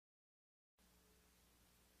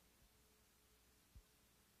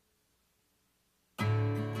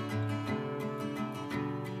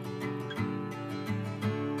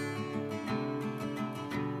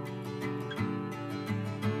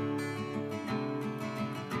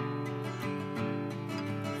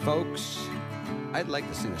Folks, I'd like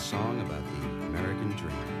to sing a song about the American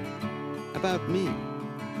dream. About me.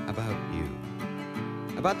 About you.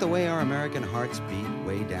 About the way our American hearts beat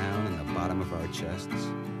way down in the bottom of our chests.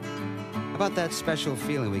 About that special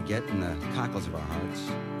feeling we get in the cockles of our hearts.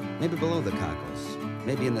 Maybe below the cockles.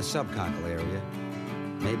 Maybe in the subcockle area.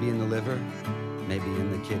 Maybe in the liver. Maybe in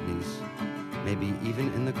the kidneys. Maybe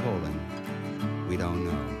even in the colon. We don't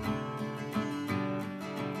know.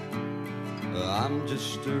 I'm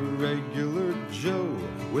just a regular Joe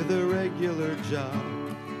with a regular job.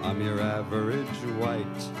 I'm your average white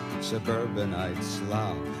suburbanite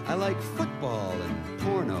slob. I like football and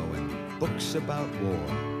porno and books about war.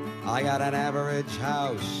 I got an average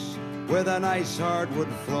house with a nice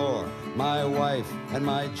hardwood floor. My wife and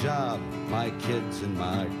my job, my kids and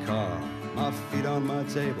my car. My feet on my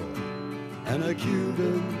table and a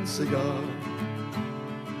Cuban cigar.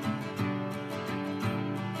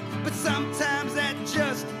 But sometimes that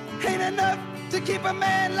just ain't enough to keep a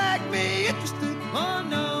man like me interested. Oh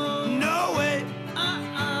no, no way.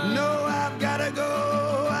 No, I've gotta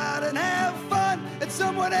go out and have fun at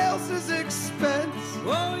someone else's expense.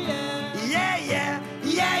 Oh yeah. Yeah.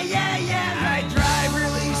 I drive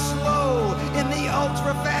really slow in the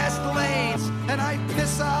ultra fast lanes, and I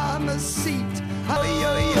piss on the seat. Oh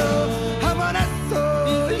yo, I'm on a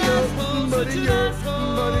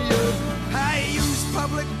I use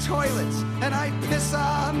public toilets and I piss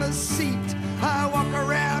on the seat. I walk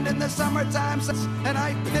around in the summertime and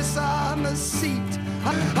I piss on the seat.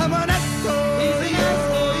 I'm on a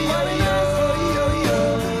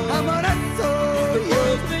I'm on a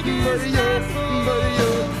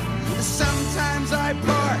Sometimes I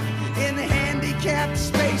park in handicapped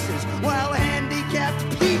spaces while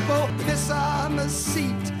handicapped people piss on the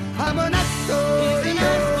seat. I'm on a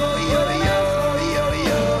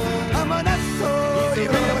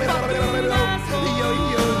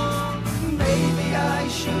Maybe I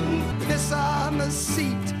shouldn't piss on the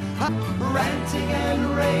seat. Ranting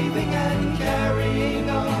and raving and carrying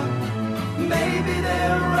on. Maybe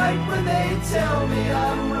they're right when they tell me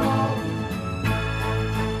I'm wrong.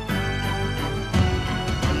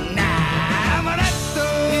 Nah, I'm on a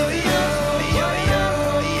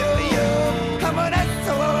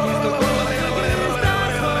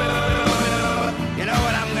You know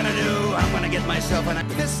what I'm gonna do? I'm gonna get myself in a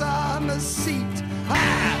piss on the seat.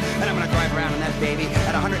 And I'm gonna drive around in that baby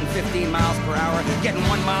at 115 miles per hour, getting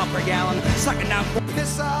 1 mile per gallon, sucking down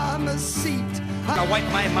piss on the seat. I'm gonna wipe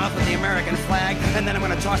my mouth with the American flag, and then I'm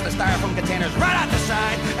gonna toss the styrofoam containers right out the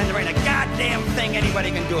side, and there ain't a goddamn thing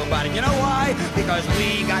anybody can do about it. You know why? Because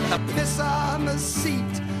we got the piss on the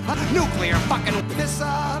seat. Nuclear fucking piss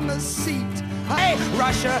on the seat. Hey,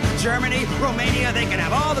 Russia, Germany, Romania, they can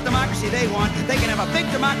have all the democracy they want. They can have a big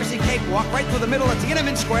democracy cakewalk right through the middle of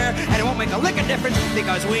Tiananmen Square, and it won't make a lick of difference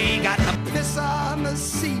because we got the piss on the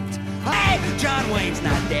seat. Hey, John Wayne's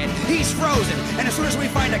not dead. He's frozen. And as soon as we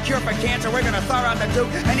find a cure for cancer, we're gonna thaw out the Duke,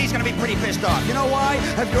 and he's gonna be pretty pissed off. You know why?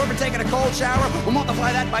 Have you ever taken a cold shower? We'll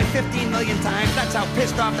multiply that by 15 million times. That's how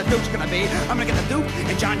pissed off the Duke's gonna be. I'm gonna get the Duke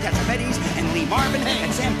and John Cassavetes and Lee Marvin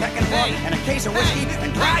and Sam Peckinpah and a case of whiskey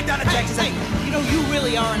and drive down to Texas. Hey, you know you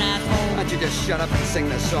really are an asshole. Why don't you just shut up and sing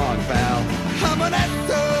the song, pal? I'm an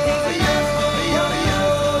asshole,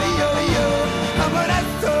 I'm an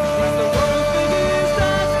asshole.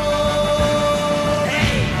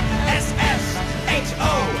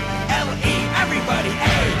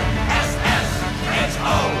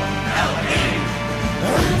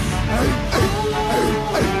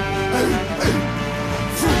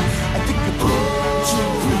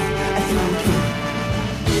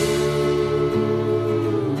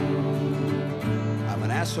 I'm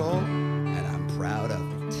an asshole, and I'm proud of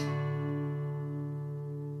it.